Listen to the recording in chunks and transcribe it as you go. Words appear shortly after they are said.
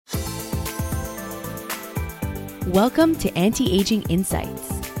Welcome to Anti-Aging Insights,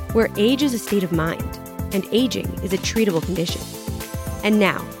 where age is a state of mind and aging is a treatable condition. And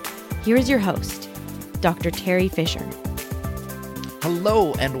now, here is your host, Dr. Terry Fisher.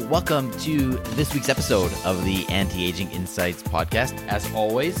 Hello and welcome to this week's episode of the Anti-Aging Insights podcast. As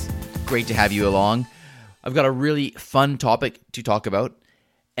always, great to have you along. I've got a really fun topic to talk about,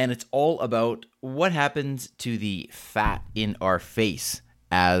 and it's all about what happens to the fat in our face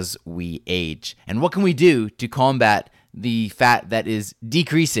as we age, and what can we do to combat the fat that is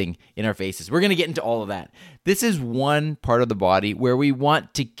decreasing in our faces. We're going to get into all of that. This is one part of the body where we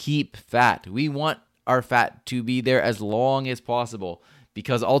want to keep fat. We want our fat to be there as long as possible,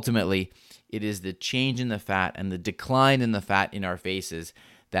 because ultimately it is the change in the fat and the decline in the fat in our faces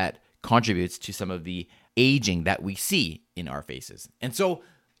that contributes to some of the aging that we see in our faces. And so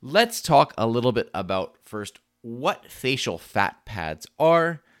let's talk a little bit about first what facial fat pads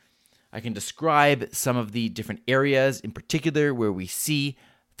are. I can describe some of the different areas in particular where we see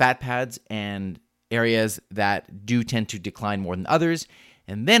fat pads and areas that do tend to decline more than others.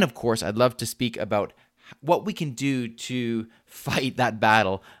 And then, of course, I'd love to speak about what we can do to fight that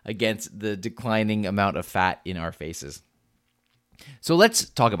battle against the declining amount of fat in our faces. So let's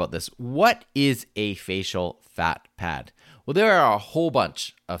talk about this. What is a facial fat pad? Well, there are a whole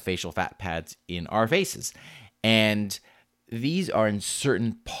bunch of facial fat pads in our faces, and these are in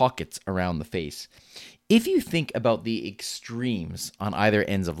certain pockets around the face. If you think about the extremes on either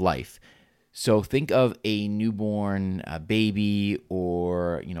ends of life, so think of a newborn, a baby,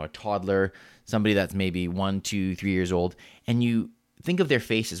 or a toddler, somebody that's maybe 1, 2, 3 years old, and you think of their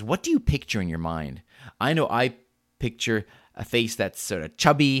faces. What do you picture in your mind? I know I picture a face that's sort of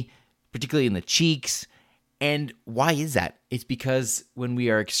chubby, particularly in the cheeks. And why is that? It's because when we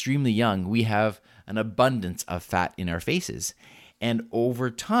are extremely young, we have an abundance of fat in our faces. And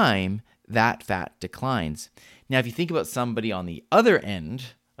over time, that fat declines. Now, if you think about somebody on the other end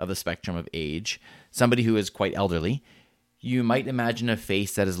of the spectrum of age, somebody who is quite elderly, you might imagine a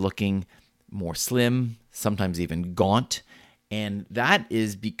face that is looking more slim, sometimes even gaunt. And that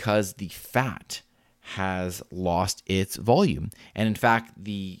is because the fat has lost its volume. And in fact,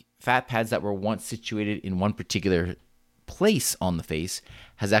 the fat pads that were once situated in one particular place on the face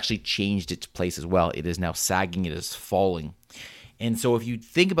has actually changed its place as well. It is now sagging, it is falling. And so if you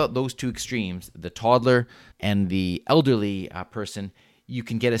think about those two extremes, the toddler and the elderly person, you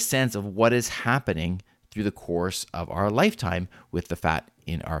can get a sense of what is happening through the course of our lifetime with the fat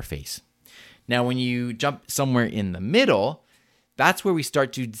in our face. Now, when you jump somewhere in the middle, that's where we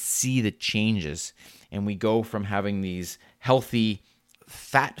start to see the changes, and we go from having these healthy,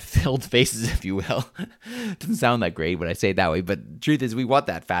 fat-filled faces, if you will. Doesn't sound that great when I say it that way, but the truth is we want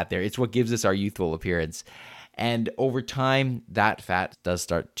that fat there. It's what gives us our youthful appearance. And over time, that fat does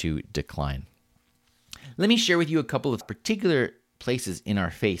start to decline. Let me share with you a couple of particular places in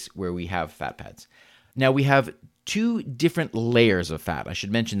our face where we have fat pads. Now, we have two different layers of fat. I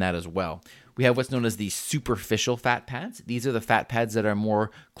should mention that as well. We have what's known as the superficial fat pads. These are the fat pads that are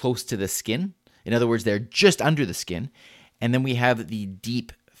more close to the skin. In other words, they're just under the skin. And then we have the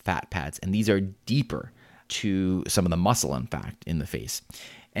deep fat pads, and these are deeper to some of the muscle, in fact, in the face.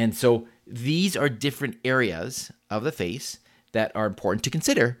 And so these are different areas of the face that are important to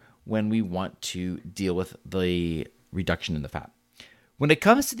consider when we want to deal with the reduction in the fat. When it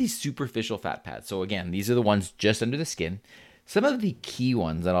comes to these superficial fat pads, so again, these are the ones just under the skin, some of the key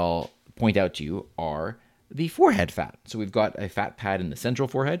ones that I'll point out to you are the forehead fat. So we've got a fat pad in the central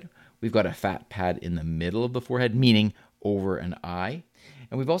forehead. We've got a fat pad in the middle of the forehead, meaning over an eye.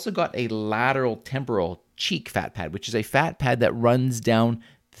 And we've also got a lateral temporal cheek fat pad, which is a fat pad that runs down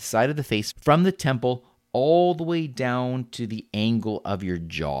the side of the face from the temple all the way down to the angle of your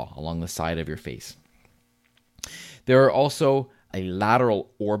jaw along the side of your face. There are also a lateral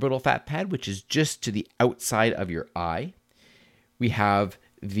orbital fat pad, which is just to the outside of your eye. We have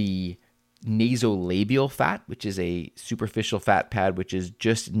the nasolabial fat, which is a superficial fat pad, which is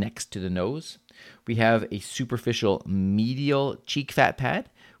just next to the nose. We have a superficial medial cheek fat pad,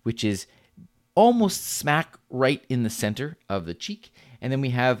 which is almost smack right in the center of the cheek. And then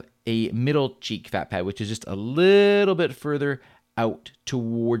we have a middle cheek fat pad, which is just a little bit further out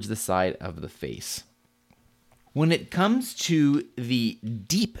towards the side of the face. When it comes to the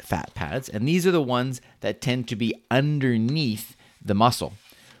deep fat pads, and these are the ones that tend to be underneath the muscle,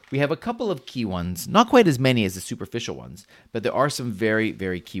 we have a couple of key ones, not quite as many as the superficial ones, but there are some very,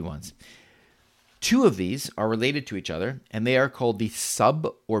 very key ones. Two of these are related to each other, and they are called the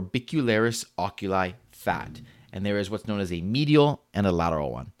suborbicularis oculi fat. And there is what's known as a medial and a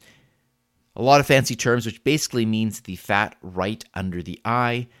lateral one. A lot of fancy terms, which basically means the fat right under the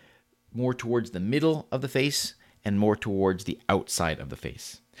eye, more towards the middle of the face, and more towards the outside of the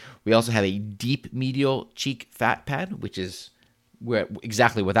face. We also have a deep medial cheek fat pad, which is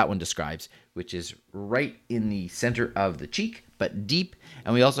exactly what that one describes, which is right in the center of the cheek, but deep.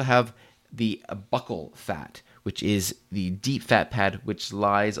 And we also have the buccal fat, which is the deep fat pad, which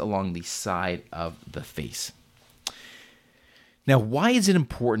lies along the side of the face. Now, why is it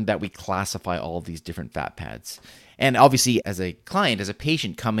important that we classify all of these different fat pads? And obviously, as a client, as a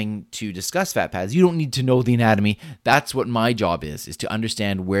patient coming to discuss fat pads, you don't need to know the anatomy. That's what my job is to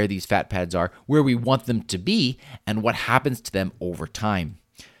understand where these fat pads are, where we want them to be, and what happens to them over time.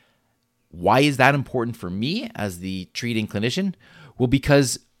 Why is that important for me as the treating clinician? Well,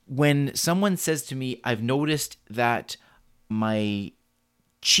 because when someone says to me, I've noticed that my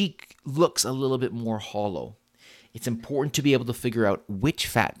cheek looks a little bit more hollow, it's important to be able to figure out which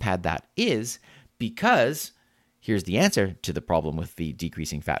fat pad that is, because here's the answer to the problem with the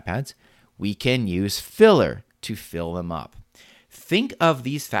decreasing fat pads. We can use filler to fill them up. Think of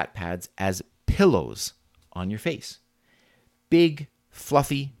these fat pads as pillows on your face. Big,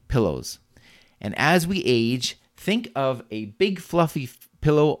 fluffy pillows. And as we age, think of a big, fluffy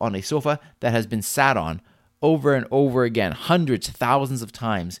pillow on a sofa that has been sat on over and over again, hundreds, thousands of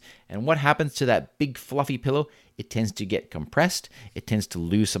times. And what happens to that big, fluffy pillow? It tends to get compressed. It tends to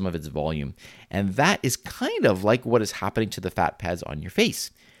lose some of its volume. And that is kind of like what is happening to the fat pads on your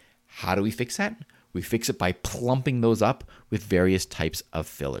face. How do we fix that? We fix it by plumping those up with various types of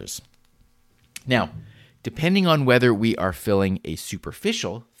fillers. Now, depending on whether we are filling a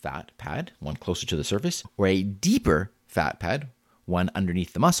superficial fat pad, one closer to the surface, or a deeper fat pad, one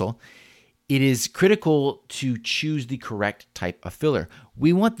underneath the muscle, it is critical to choose the correct type of filler.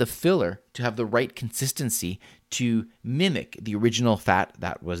 We want the filler to have the right consistency to mimic the original fat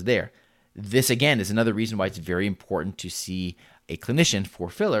that was there. This, again, is another reason why it's very important to see a clinician for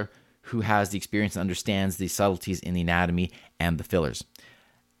filler who has the experience and understands the subtleties in the anatomy and the fillers.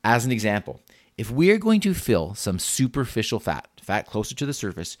 As an example, if we are going to fill some superficial fat closer to the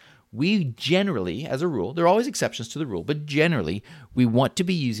surface, we generally, as a rule, there are always exceptions to the rule, but generally, we want to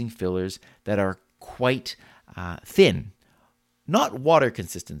be using fillers that are quite thin. Not water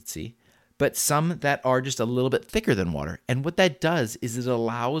consistency, but some that are just a little bit thicker than water. And what that does is it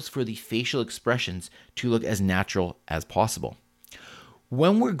allows for the facial expressions to look as natural as possible.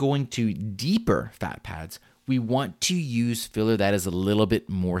 When we're going to deeper fat pads, we want to use filler that is a little bit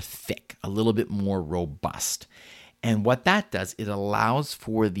more thick, a little bit more robust. And what that does, it allows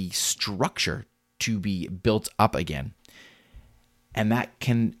for the structure to be built up again. And that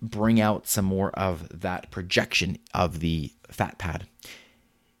can bring out some more of that projection of the fat pad.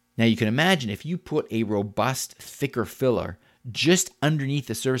 Now you can imagine if you put a robust, thicker filler just underneath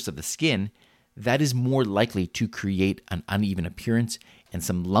the surface of the skin, that is more likely to create an uneven appearance and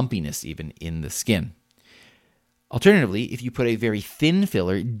some lumpiness even in the skin. Alternatively, if you put a very thin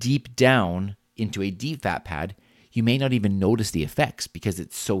filler deep down into a deep fat pad, you may not even notice the effects because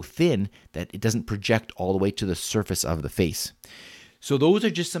it's so thin that it doesn't project all the way to the surface of the face. So those are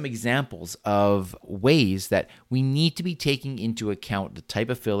just some examples of ways that we need to be taking into account the type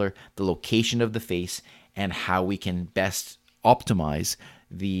of filler, the location of the face, and how we can best optimize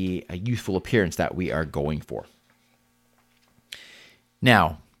the youthful appearance that we are going for.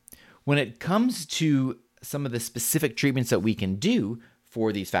 Now, when it comes to some of the specific treatments that we can do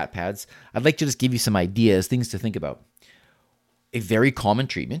for these fat pads, I'd like to just give you some ideas, things to think about. A very common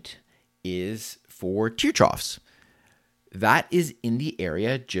treatment is for tear troughs. That is in the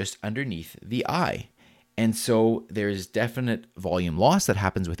area just underneath the eye. And so there's definite volume loss that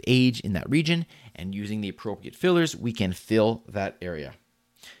happens with age in that region, and using the appropriate fillers, we can fill that area.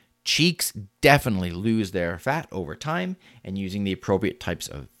 Cheeks definitely lose their fat over time, and using the appropriate types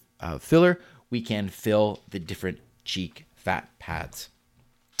of filler, we can fill the different cheek fat pads.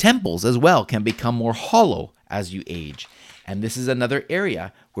 Temples as well can become more hollow as you age, and this is another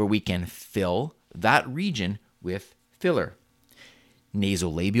area where we can fill that region with filler.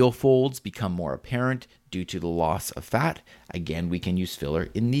 Nasolabial folds become more apparent due to the loss of fat. Again, we can use filler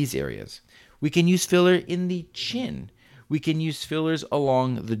in these areas. We can use filler in the chin. We can use fillers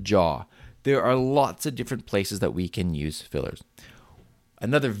along the jaw. There are lots of different places that we can use fillers.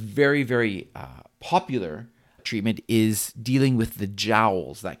 Another very, very popular treatment is dealing with the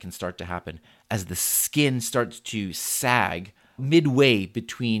jowls that can start to happen as the skin starts to sag midway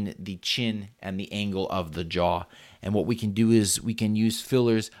between the chin and the angle of the jaw. And what we can do is we can use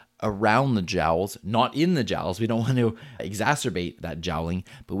fillers around the jowls, not in the jowls. We don't want to exacerbate that jowling,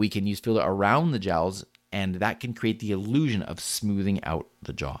 but we can use filler around the jowls, and that can create the illusion of smoothing out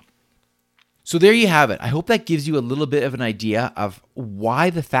the jaw. So there you have it. I hope that gives you a little bit of an idea of why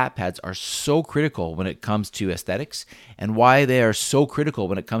the fat pads are so critical when it comes to aesthetics and why they are so critical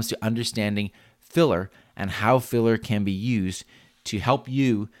when it comes to understanding filler and how filler can be used to help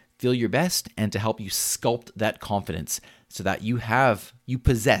you feel your best and to help you sculpt that confidence so that you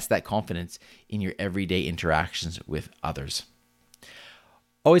possess that confidence in your everyday interactions with others.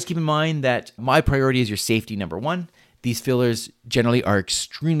 Always keep in mind that my priority is your safety, number one. These fillers generally are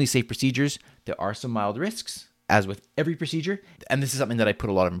extremely safe procedures. There are some mild risks, as with every procedure, and this is something that I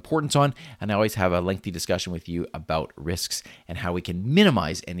put a lot of importance on, and I always have a lengthy discussion with you about risks and how we can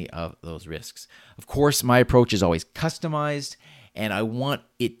minimize any of those risks. Of course, my approach is always customized, and I want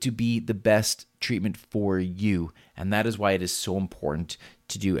it to be the best treatment for you, and that is why it is so important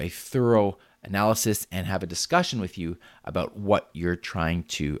to do a thorough analysis and have a discussion with you about what you're trying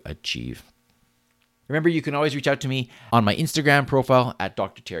to achieve. Remember, you can always reach out to me on my Instagram profile at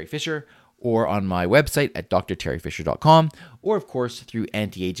Dr. Terry Fisher or on my website at drterryfisher.com or, of course, through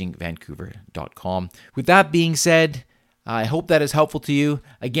antiagingvancouver.com. With that being said, I hope that is helpful to you.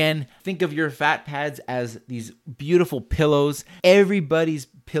 Again, think of your fat pads as these beautiful pillows. Everybody's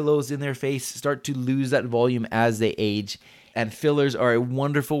pillows in their face start to lose that volume as they age. And fillers are a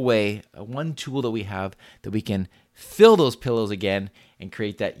wonderful way, one tool that we have that we can fill those pillows again and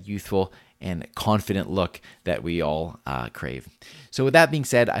create that youthful and confident look that we all crave. So with that being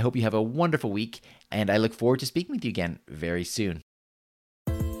said, I hope you have a wonderful week, and I look forward to speaking with you again very soon.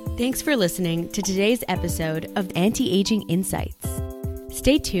 Thanks for listening to today's episode of Anti-Aging Insights.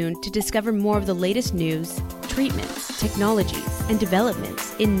 Stay tuned to discover more of the latest news, treatments, technologies, and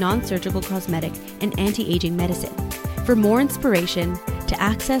developments in non-surgical cosmetic and anti-aging medicine. For more inspiration, to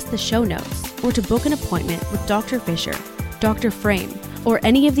access the show notes, or to book an appointment with Dr. Fisher, Dr. Frame, or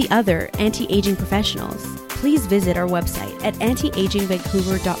any of the other anti-aging professionals, please visit our website at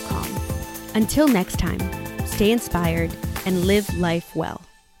antiagingvancouver.com. Until next time, stay inspired and live life well.